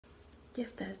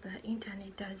Just as the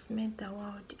internet has made the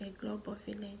world a global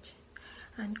village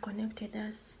and connected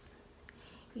us,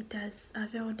 it has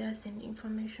availed us in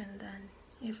information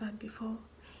than ever before.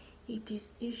 It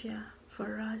is easier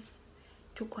for us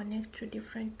to connect to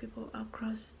different people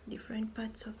across different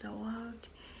parts of the world.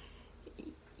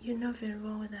 You know very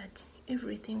well that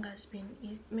everything has been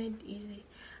made easy,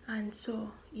 and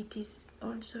so it is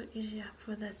also easier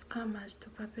for the scammers to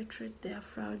perpetrate their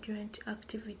fraudulent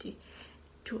activity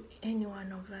to any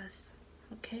one of us.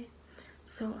 Okay,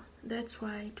 so that's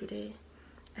why today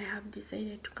I have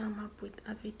decided to come up with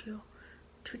a video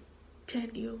to tell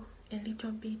you a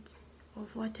little bit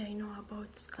of what I know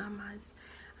about scammers,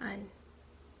 and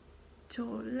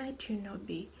to let you know,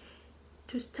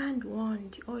 to stand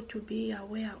warned or to be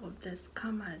aware of the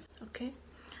scammers. Okay,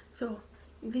 so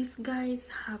these guys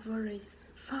have always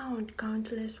found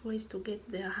countless ways to get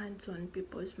their hands on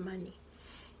people's money.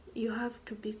 You have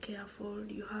to be careful,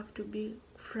 you have to be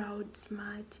fraud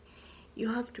smart, you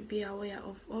have to be aware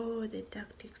of all the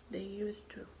tactics they use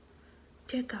to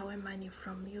take away money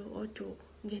from you or to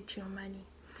get your money.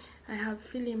 I have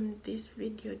filmed this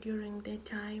video during the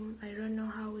time. I don't know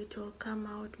how it will come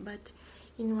out, but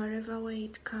in whatever way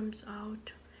it comes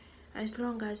out, as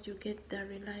long as you get the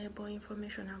reliable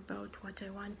information about what I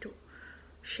want to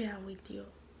share with you,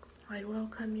 I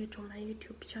welcome you to my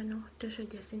YouTube channel, Tasha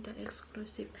Jacinta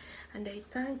Exclusive, and I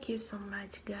thank you so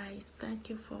much, guys. Thank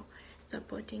you for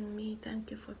supporting me.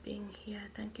 Thank you for being here.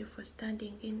 Thank you for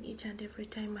standing in each and every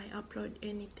time I upload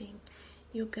anything.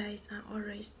 You guys are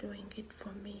always doing it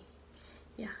for me.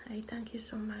 Yeah, I thank you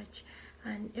so much.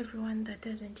 And everyone that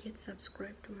hasn't yet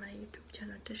subscribed to my YouTube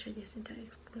channel, Tasha Jacinta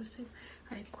Exclusive,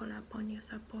 I call upon your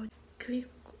support. Click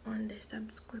on the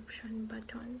subscription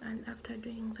button, and after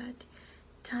doing that,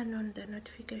 turn on the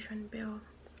notification bell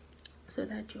so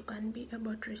that you can be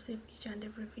able to receive each and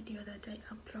every video that I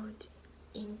upload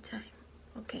in time.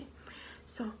 Okay,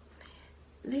 so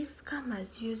these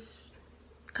scammers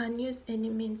can use any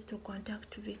means to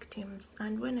contact victims,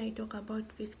 and when I talk about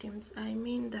victims, I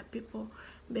mean the people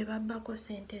bebabako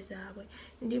sente zaabwe.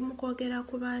 Ndi mukwogera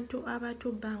ku bantu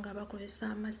abatubba nga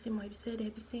bakozesa amasimu ebiseera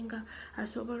ebisinga,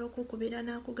 asobola okukubira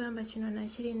n'akugamba kino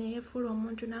nakiri ne yeefuula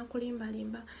omuntu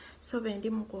n'akulimbalimba. So be ndi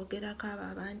mukwogerako abo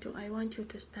abantu. I want you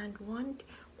to stand warned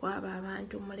kw'abo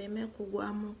abantu, muleme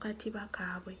kugwa mu katiba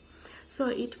kaabwe. So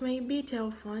it may be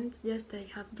telephones, just I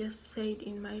have just said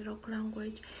in my local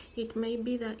language. It may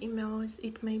be the emails,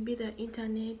 it may be the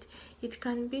internet, it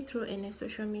can be through any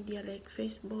social media like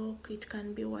Facebook, it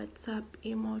can be WhatsApp,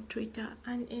 email, Twitter,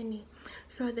 and any.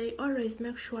 So they always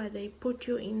make sure they put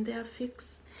you in their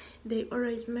fix. They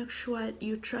always make sure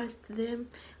you trust them,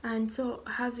 and so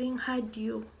having had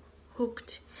you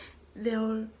hooked,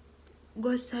 they'll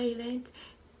go silent,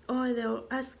 or they'll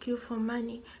ask you for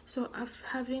money. So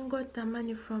having got the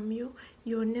money from you,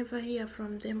 you'll never hear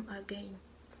from them again.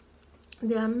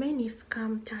 There are many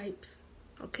scam types.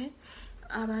 Okay,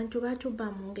 abantu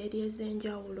batubba mu ngeri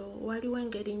ez'enjawulo. Waliwo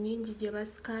engeri nyingi gye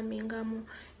bascamingamu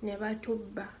ne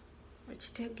batubba,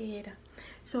 okitegeera.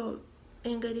 So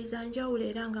engeri za njawulo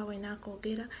era nga bwe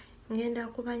nakoogera ngenda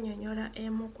kubanyonyola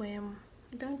emu ku emu.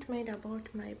 Don't mind about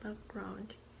my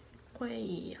background.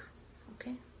 Kweyiya.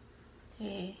 Okay,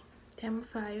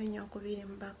 temufaayo nnyo kubiri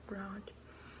mu background.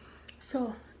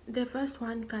 So the first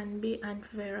one can be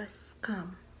antivirus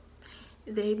scam.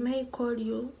 They may call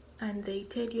you and they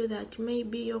tell you that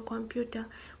maybe your computer,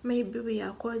 maybe we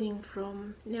are calling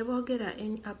from nebogera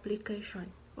any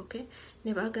application. Okay,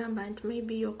 nebagamba nti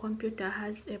maybe your computer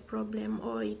has a problem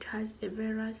or it has a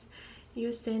virus.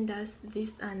 You send us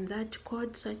this and that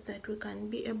code such that we can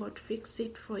be able to fix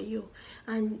it for you,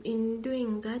 and in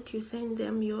doing that you send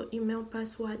them your email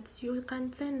passwords. You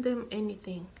can send them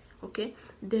anything. Okay,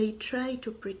 they try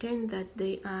to pretend that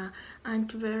they are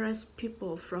antivirus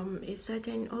people from a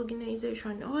certain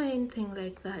organization or anything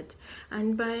like that,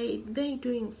 and by they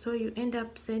doing so you end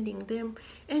up sending them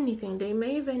anything. They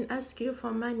may even ask you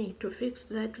for money to fix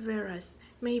that virus,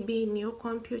 maybe in your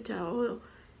computer or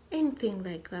anything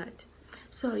like that.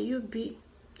 So you be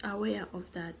aware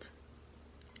of that.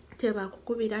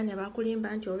 Tebakukubira ne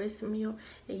bakulimba nti oba essimu yo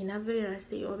erina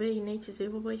virus oba erina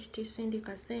ekizibu bwe kiti,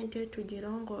 sindika ssente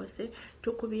tugirongoose,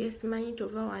 tukubye simanyi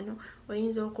tova wano.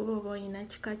 Oyinza okuba oba olina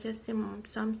kika kya ssimu,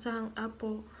 Samsung,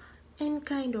 Apple, any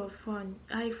kind of phone,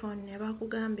 iPhone, ne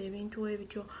bakugamba ebintu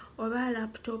ebityo, oba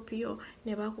laptop yo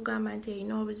ne bakugamba nti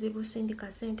erina obuzibu,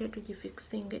 sindika ssente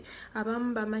tugifixinge.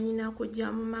 Abamu bamanyi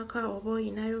nakujja mu maka, oba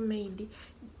oyinayo maid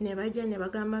ne bajja ne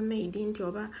bagamba maid nti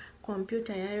oba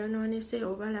computer yayonoonese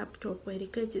oba laptop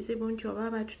eriko ekizibu nti oba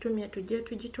batutumye tujje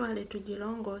tugitwale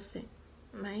tugirongoose.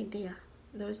 My dear,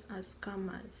 those are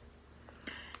scammers.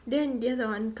 Then the other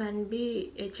one can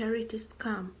be a charity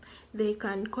scam. They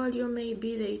can call you,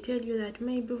 maybe they tell you that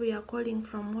maybe we are calling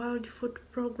from World Food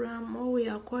Program, or we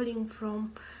are calling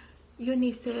from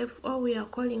UNICEF, or we are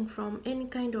calling from any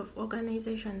kind of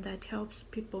organization that helps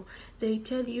people. They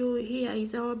tell you, here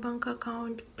is our bank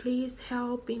account, please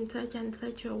help in such and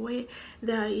such a way,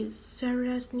 there is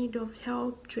serious need of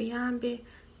help, tuyambe,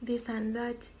 this and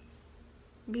that.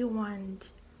 Be warned.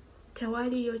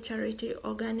 Tewali your charity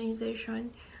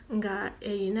organization nga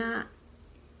erina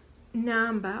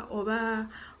namba oba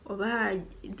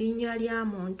linnya lya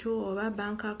muntu oba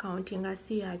bank account nga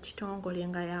si ya kitongole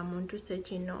nga ya muntu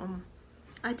sekinoomu.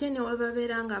 Ate ne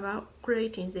webabeera nga ba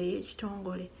creatinze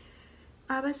ey'ekitongole,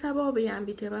 abasaba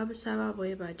obuyambi tebabusaba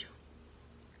bwe batyo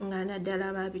nga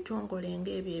naddala ba bitongole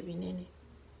ng'ebyo ebinene,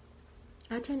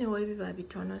 ate ne webiba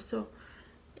bitono. So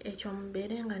ekyo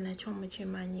mubeere nga nakyo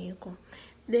mukimanyiiko.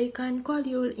 They can call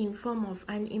you in form of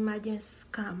an emergency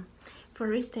scam.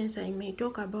 For instance, I may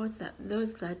talk about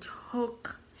those that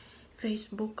hawk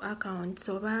Facebook accounts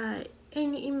oba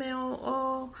any email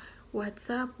or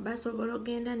WhatsApp. Basobola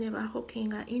ogenda ne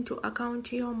bahookinga into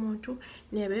account y'omuntu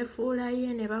ne beefuula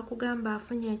ye ne bakugamba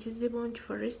afunye ekizibu nti,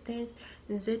 for instance,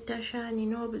 nze Tasha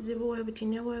nina obuzibu bwe buti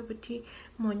ne bwe buti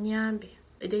munyambe.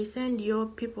 They send your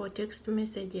people text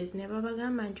messages ne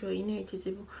babagamba nti olina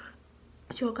ekizibu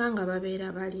kyokka nga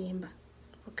babeera balimba.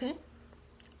 Okay?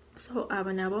 So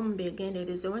abo nabo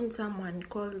mubegendereze. When someone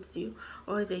calls you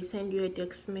or they send you a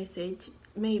text message,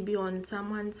 maybe on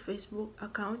someone's Facebook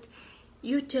account,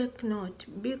 you take note,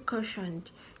 be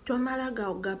cautioned.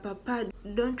 Tomalaga papa,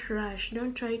 don't rush,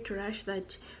 don't try to rush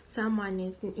that someone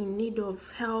is in need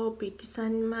of help, it's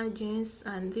an emergency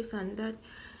and this and that.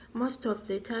 Most of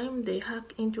the time they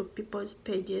hack into people's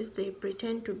pages, they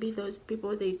pretend to be those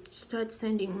people, they start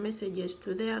sending messages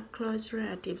to their close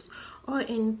relatives or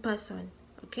in person.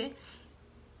 Okay?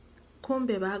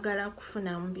 Kumbe bagala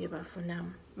kufunamu bye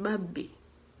bafunamu. Babbi.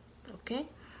 Okay?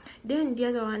 Then the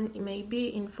other one may be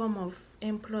in form of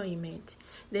employment.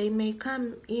 They may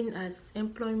come in as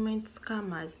employment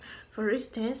scammers. For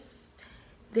instance,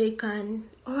 they can,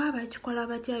 I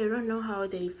don't know how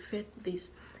they fake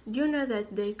this. Do you know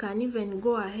that they can even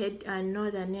go ahead and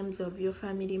know the names of your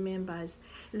family members?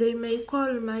 They may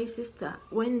call my sister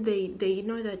when they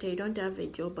know that I don't have a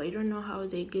job. I don't know how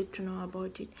they get to know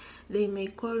about it. They may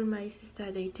call my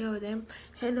sister. They tell them,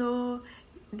 hello,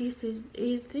 this is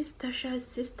this Tasha's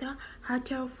sister? Her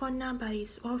telephone number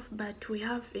is off, but we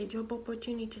have a job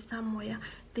opportunity somewhere,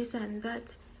 this and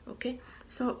that. Okay,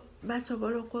 so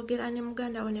basobola okwogera ne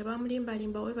muganda we ne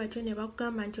bamulimbalimba we batyo ne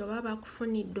bakugamba nti oba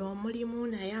bakufunidde omulimu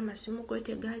naye amasimu go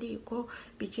tegaliiko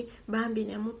biki bambi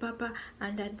ne mupapa,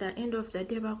 and at the end of the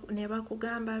day ne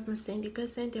bakugamba musindike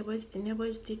sente bweziti ne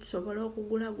bweziti tusobole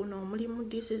okugula guno omulimu.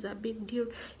 This is a big deal.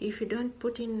 If you don't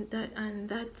put in that and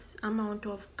that amount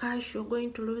of cash, you're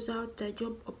going to lose out the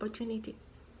job opportunity.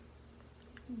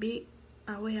 Be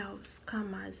aware of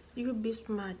scammers. You be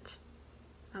smart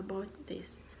about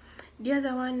this. The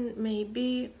other one may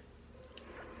be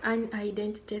an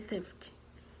identity theft.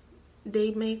 They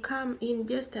may come in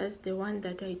just as the one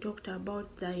that I talked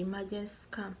about, the emergency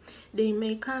scam. They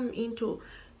may come into,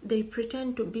 they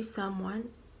pretend to be someone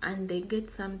and they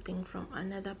get something from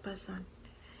another person.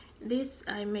 This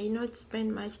I may not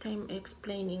spend much time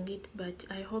explaining it, but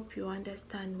I hope you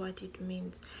understand what it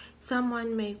means.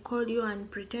 Someone may call you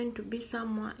and pretend to be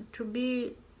someone, to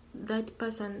be that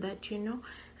person that you know,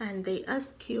 and they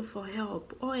ask you for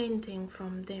help or anything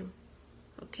from them.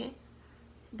 Okay,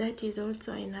 that is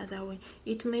also another way.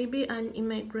 It may be an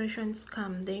immigration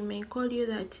scam. They may call you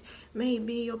that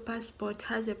maybe your passport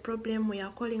has a problem. We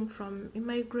are calling from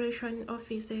immigration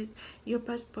offices. Your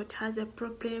passport has a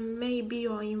problem. Maybe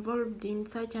you're involved in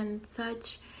such and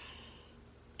such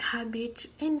habit,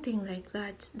 anything like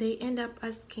that. They end up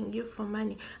asking you for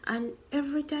money, and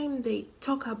every time they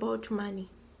talk about money,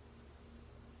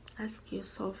 ask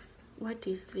yourself, what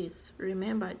is this?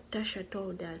 Remember, Tasha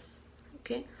told us.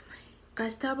 Okay,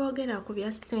 kasita boogera ku bya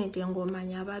ssente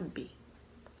ng'omanya Ababbi.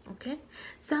 Okay,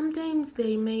 sometimes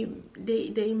they may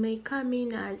come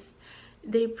in as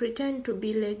they pretend to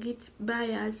be legit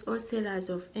buyers or sellers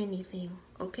of anything.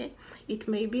 Okay, it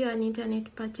may be an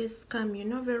internet purchase scam. You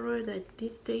know very well that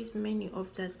these days many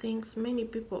of the things, many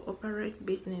people operate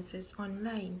businesses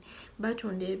online, but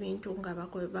on the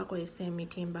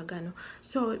Kumitimbagano.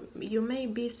 So you may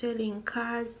be selling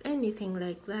cars, anything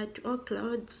like that, or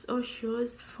clothes or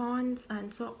shoes, phones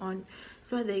and so on.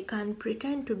 So they can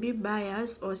pretend to be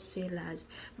buyers or sellers.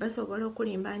 Basobola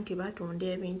okulimba nti batunda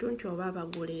ebintu nti oba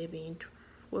bagula ebintu.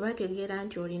 Webategeera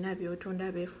nti olina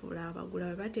by'otunda beefuula abagula.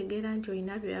 Webategeera nti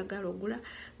olina by'oyagala ogula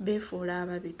beefuula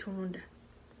ababitunda.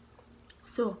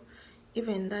 So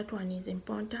even that one is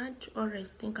important.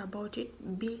 Always think about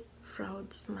it. Be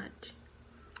fraud smart.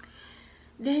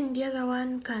 Then the other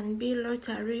one can be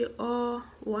lottery or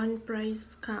one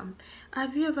prize scam.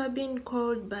 Have you ever been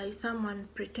called by someone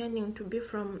pretending to be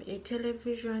from a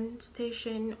television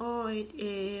station or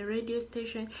a radio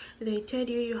station? They tell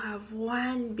you you have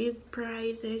won big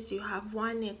prizes, you have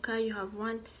won a car, you have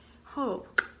won. Oh,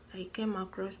 I came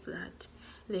across that.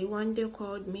 They one day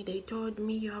called me, they told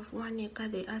me you have won a car.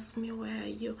 They asked me where are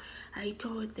you? I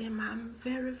told them I'm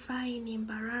very fine in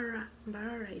Mbarara.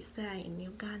 Mbarara is there in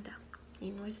Uganda,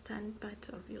 in western part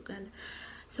of Uganda.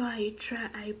 So I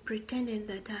pretended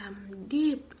that I'm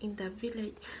deep in the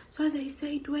village. So they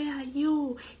said, where are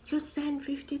you? You sent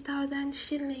 50,000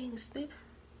 shillings.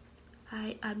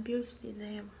 I abused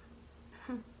them.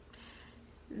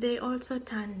 They also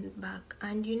turned back.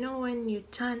 And you know, when you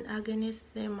turn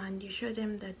against them and you show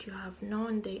them that you have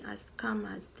known they are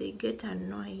scammers, they get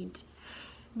annoyed.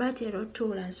 But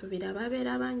tuula nsubira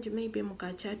babeera bangi maybe mu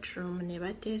chatroom ne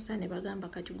bateesa ne bagamba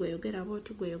kati gweyogera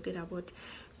bwoti.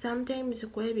 Sometimes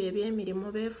ku ebyo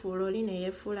ebyemirimu beefuula oli ne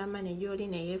yeefuula manager, oli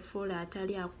ne yeefuula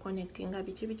atali akuconnectinga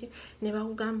biki ne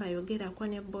bakugamba yogerako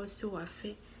ne boss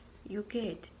waffe. You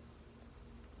get?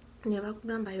 Ne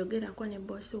bakugamba yogerako ne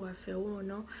boss waffe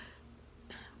wuuno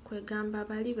kwegamba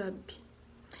bali babbi.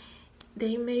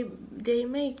 They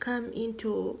may come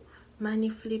into money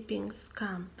flipping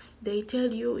scam. They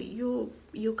tell you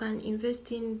you can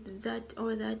invest in that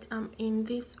or that in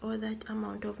this or that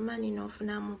amount of money of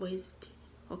Namwest.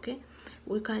 Okay,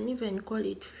 we can even call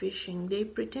it phishing. They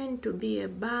pretend to be a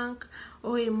bank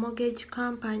or a mortgage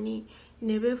company.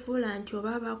 Nebefuula nti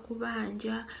oba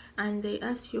bakubanja, and they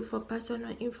ask you for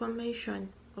personal information.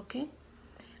 Okay,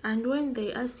 and when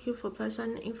they ask you for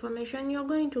personal information, you're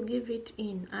going to give it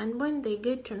in. And when they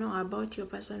get to know about your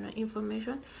personal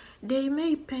information, they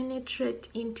may penetrate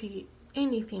into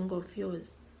anything of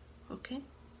yours. Okay,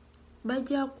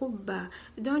 bajja kubba.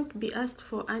 Don't be asked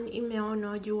for an email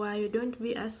nojiwayo. Don't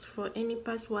be asked for any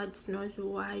passwords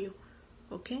noziwayo.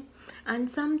 Okay, and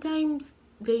sometimes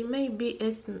they may be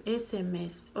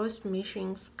SMS or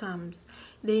smishing scams.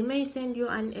 They may send you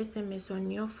an SMS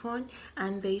on your phone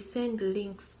and they send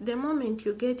links. The moment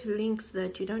you get links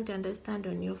that you don't understand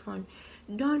on your phone,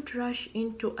 don't rush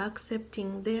into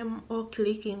accepting them or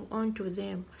clicking onto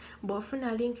them.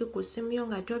 Bw'ofuna link ku ssimu yo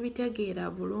nga tobitegeera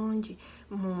bulungi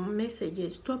mu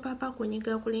messages, topapa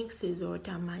kunyiga ku links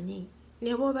z'otamanyi.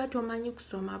 Ne bw'oba tomanyi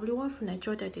kusoma, buli wafuna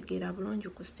ky'otategeera bulungi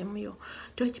ku ssimu yo,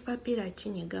 tokipapira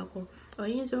kinyigako.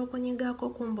 Oyinza okunyigako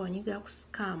kumba onyiga ku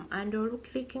scam, and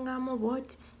oluklikingamu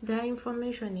bw'oti, their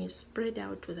information is spread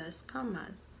out to the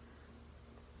scammers.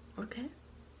 Okay?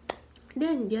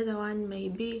 Then the other one may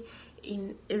be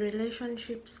in a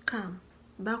relationship scam.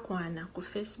 Bakwana ku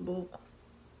Facebook,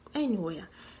 anywhere.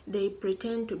 They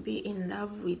pretend to be in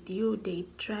love with you. They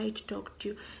try to talk to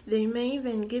you. They may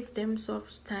even give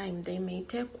themselves time. They may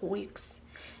take weeks.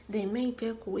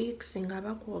 Nga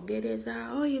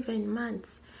bakwogereza, or even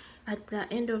months. At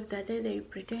the end of the day, they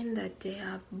pretend that they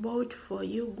have bought for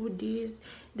you goodies.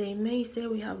 They may say,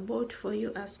 we have bought for you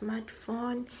a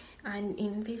smartphone, and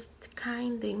in this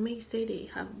kind, they may say they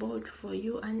have bought for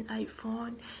you an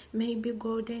iPhone, maybe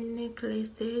golden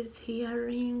necklaces,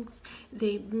 earrings.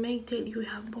 They may tell you, we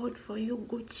have bought for you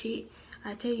Gucci.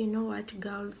 I tell you, know what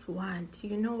girls want.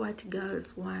 You know what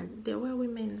girls want. The way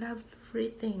women love free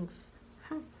things.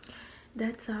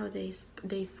 That's how they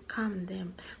scam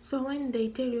them. So when they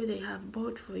tell you they have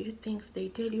bought for you things, they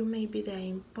tell you maybe they're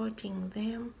importing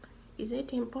them. Is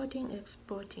it importing?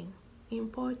 Exporting?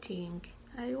 Importing.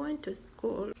 I went to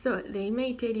school. So they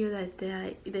may tell you that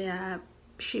they are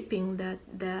shipping the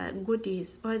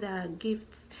goodies or the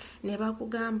gifts.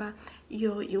 Nebakugamba,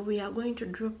 we are going to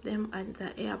drop them at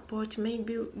the airport.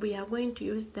 Maybe we are going to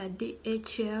use the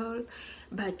DHL,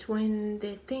 but when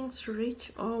the things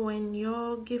reach, or when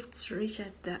your gifts reach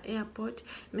at the airport,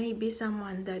 maybe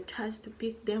someone that has to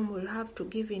pick them will have to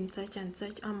give in such and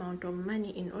such amount of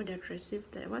money in order to receive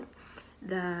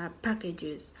the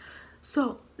packages.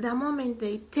 So the moment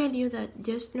they tell you that,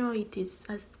 just know it is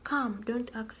a scam. Don't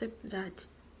accept that.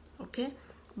 Okay,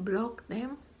 block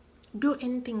them. Do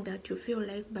anything that you feel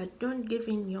like, but don't give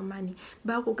in your money.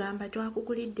 Bakugamba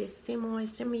twakugulidde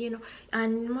essimu, you know.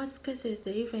 And in most cases,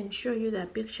 they even show you the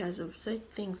pictures of such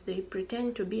things. They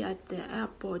pretend to be at the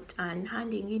airport and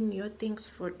handing in your things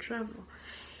for travel.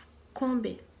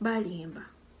 Kumbe balimba.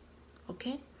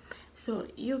 Okay, so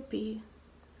you be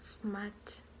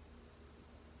smart.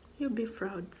 You be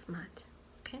fraud smart.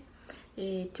 Okay,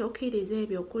 tokkiriza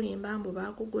ebyo okulimba mbu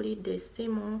bakugulidde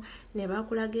essimu ne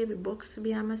bakulaga ebibox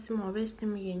by'amasimu oba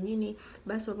essimu yennyini,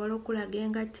 basobola okulaga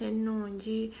engatta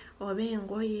ennungi oba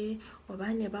engoye, oba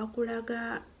ne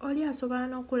bakulaga, oli asobola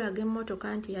n'okulaga emmotoka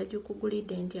nti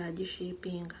yagikugulidde nti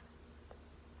agishiipinga,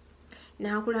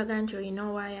 n'akulaga nti olina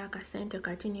owaayo akasente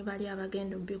kati ni bali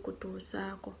abagenda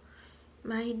obikutuusaako.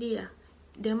 My dear,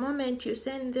 the moment you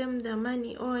send them the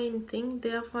money or anything,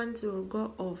 their phones will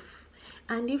go off.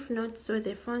 And if not so,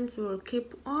 the phones will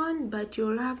keep on, but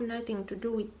you'll have nothing to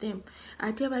do with them.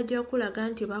 Ate bajja kulaga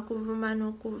nti bakuvuma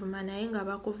n'okuvuma naye nga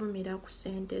bakuvumira ku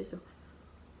ssente zo.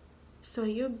 So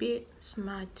you be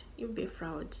smart, you be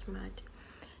fraud smart.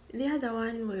 The other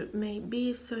one may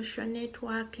be social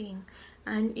networking,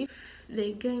 and if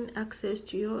they gain access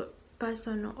to your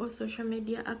personal or social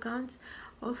media accounts,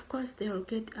 of course they will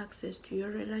get access to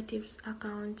your relatives'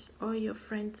 accounts or your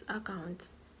friends'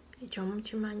 accounts. Ekyo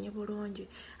mukimanyi bulungi.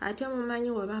 Ate mumanyi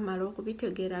we bamala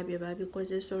okubitegeera bye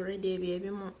babikozesa already ebyo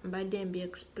ebimu mbadde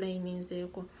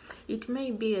explaininzeeko. It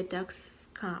may be a tax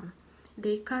scam.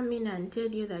 They come in and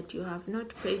tell you that you have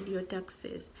not paid your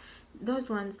taxes. Those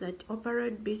ones that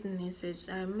operate businesses,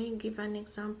 I may give an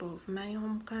example of my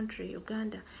home country,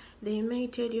 Uganda. They may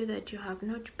tell you that you have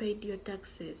not paid your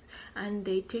taxes, and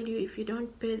they tell you if you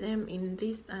don't pay them in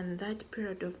this and that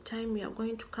period of time, we are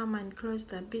going to come and close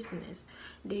the business.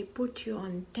 They put you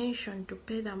on tension to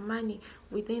pay the money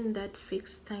within that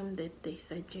fixed time that they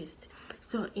suggest.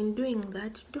 So in doing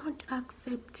that, don't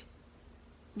accept.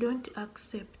 Don't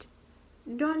accept.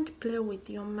 Don't play with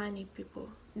your money, people.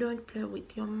 Don't play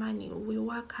with your money. We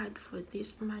work hard for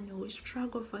this money. We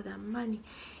struggle for the money.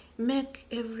 Make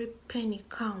every penny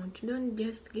count. Don't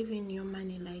just give in your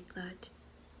money like that.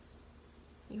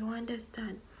 You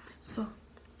understand? So,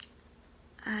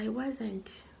 I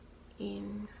wasn't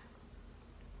in...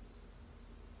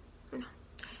 No,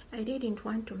 I didn't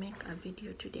want to make a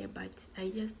video today, but I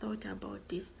just thought about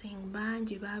this thing.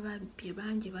 Banji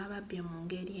bababye mu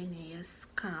ngeri eno eya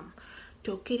scam.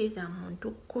 Tokkiriza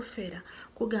muntu kufera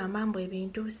kugamba mbu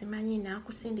ebintu simanyi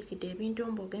nakusindikidde ebintu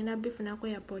mbu ogenda bifunako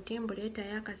airport mbu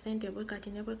leetayo akasente bwe kati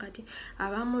ne bwe kati.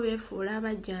 Abamu beefuula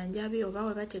abajjanjabi oba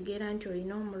we bategeera nti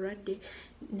olina omulwadde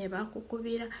ne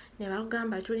bakukubira ne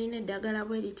bakugamba tulina eddagala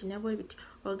bwe liti ne bwe biti,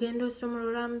 ogenda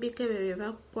osumulula mu bikebe bye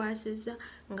bakukwasizza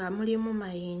nga mulimu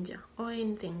mayinja or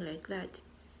anything like that.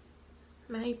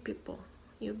 My people,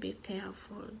 you be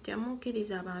careful.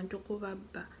 Temukkiriza abantu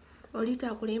kubabba.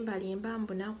 Olita kulimbalimba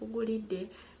mbu nakugulidde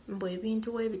mbu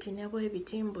ebintu webiti ne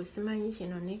bwebiti mbu simanyi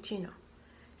kino ne kino.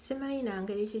 Simanyi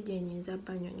nangeri ki gye nnyinza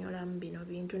banyonyola mu bino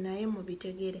bintu naye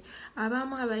mubitegere.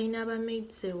 Abamu abalina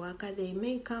abamaids ewaka, they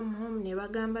may come home ne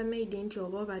bagamba maid nti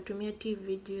oba batumye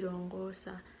TV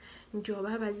girongoosa, nti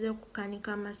oba baze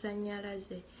kukanika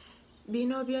masannyalaze.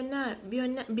 Bino byonna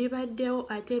bibaddewo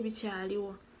ate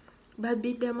bikyaliwo.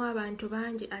 Babiddemu abantu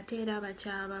bangi ate era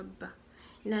bakyababba.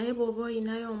 Naye bw'oba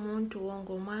olinayo omuntu wo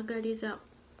ng'omwagaliza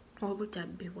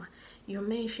obutabbibwa, you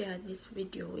may share this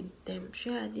video with them.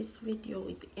 Share this video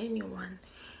with anyone.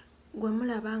 Gwe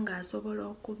mulaba ng'asobola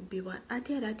okubbibwa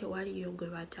ate era tewaliyo gwe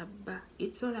batabba.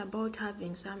 It's all about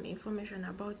having some information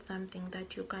about something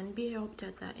that you can be helped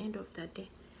at the end of the day.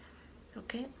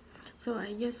 Okay? So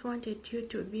I just wanted you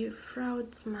to be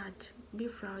fraud smart. Be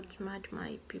fraud smart,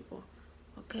 my people.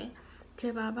 Okay?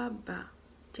 Tebababba.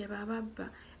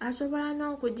 Asobola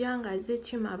n'okujja ng'azze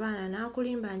kima abaana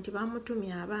n'akulimba nti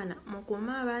bamutumye abaana.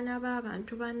 Mukuume abaana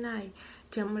b'abantu bannaye.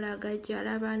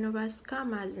 Temulagajjala bano ba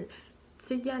scammers.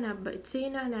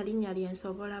 Sirina na linnya lye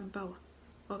nsobola bbawa.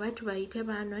 Oba tubayite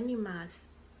ba anonymous.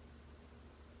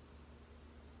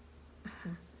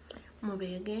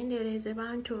 Mubeegendereze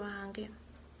bantu bange.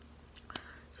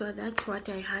 So that's what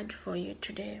I had for you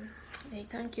today. I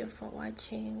thank you for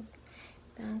watching.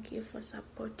 Thank you for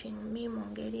supporting me mu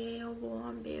ngeri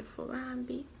ey'obuwombeefu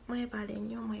bambi. Mwebale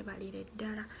nnyo, mwebalire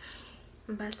ddala.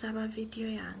 Mbasaba video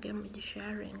yange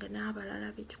mugisharing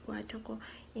n'abalala bikikwatako.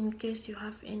 In case you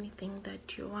have anything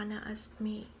that you wanna ask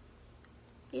me,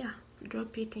 yeah,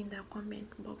 drop it in the comment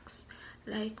box.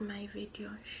 Like my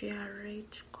video, share,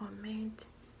 rate, comment,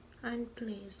 and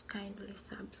please kindly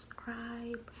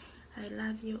subscribe. I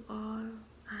love you all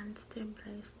and stay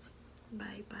blessed.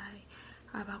 Bye bye.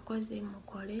 Abakozi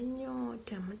mukole nnyo,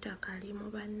 temutakali mu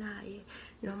bannaye.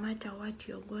 No matter what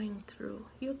you're going through,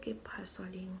 you keep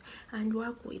hustling and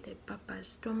work with a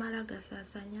purpose. Tomala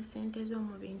gasaasanya sente zo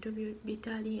mu bintu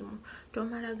bitaliimu.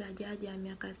 Tomala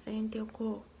gajaajamya kasente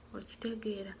ko,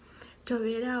 okitegeera.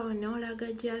 Tobeeraawo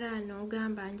n'olaga jjala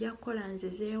n'ogamba nja kukola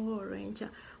nzizeewo olw'enkya,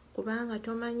 kubanga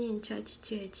tomanyi nkya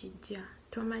kiki ekijja.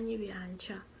 Tomanyi bya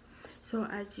nkya. So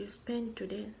as you spend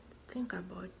today, think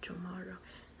about tomorrow.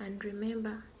 And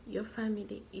remember, your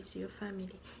family is your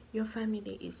family. Your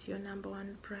family is your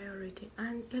 #1 priority.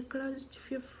 And a close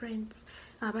few friends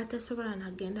abatasobola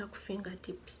nagenda ku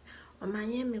fingertips.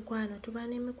 Omanye emikwano, tuba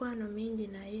n'emikwano mingi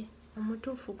naye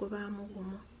omutuufu gubaamu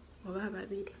gumu oba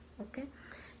babiri. Okay?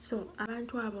 So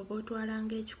abantu abo botwala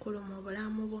ng'ekikulu mu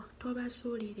bulamu bwo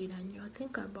tobasuulirira nnyo.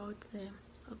 Think about them.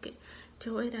 Okay?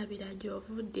 Teweerabira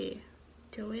gy'ovudde,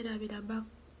 teweerabira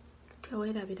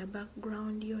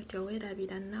background yo,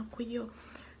 teweerabira nnaku yo,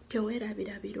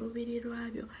 teweerabira biruubirirwa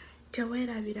byo,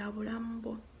 teweerabira bulamu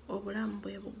bwo. Obulamu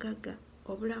bwe bugagga,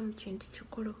 obulamu kintu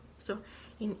kikulu. So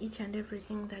in each and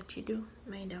everything that you do,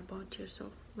 mind about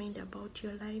yourself, mind about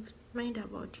your lives, mind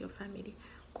about your family,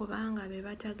 kubanga be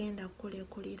batagenda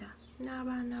kulekulira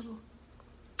n'abaana bo.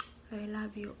 I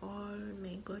love you all.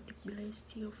 May God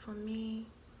bless you for me.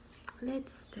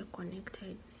 Let's stay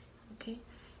connected. Okay?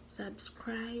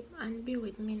 Subscribe and be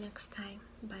with me next time.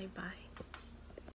 Bye bye.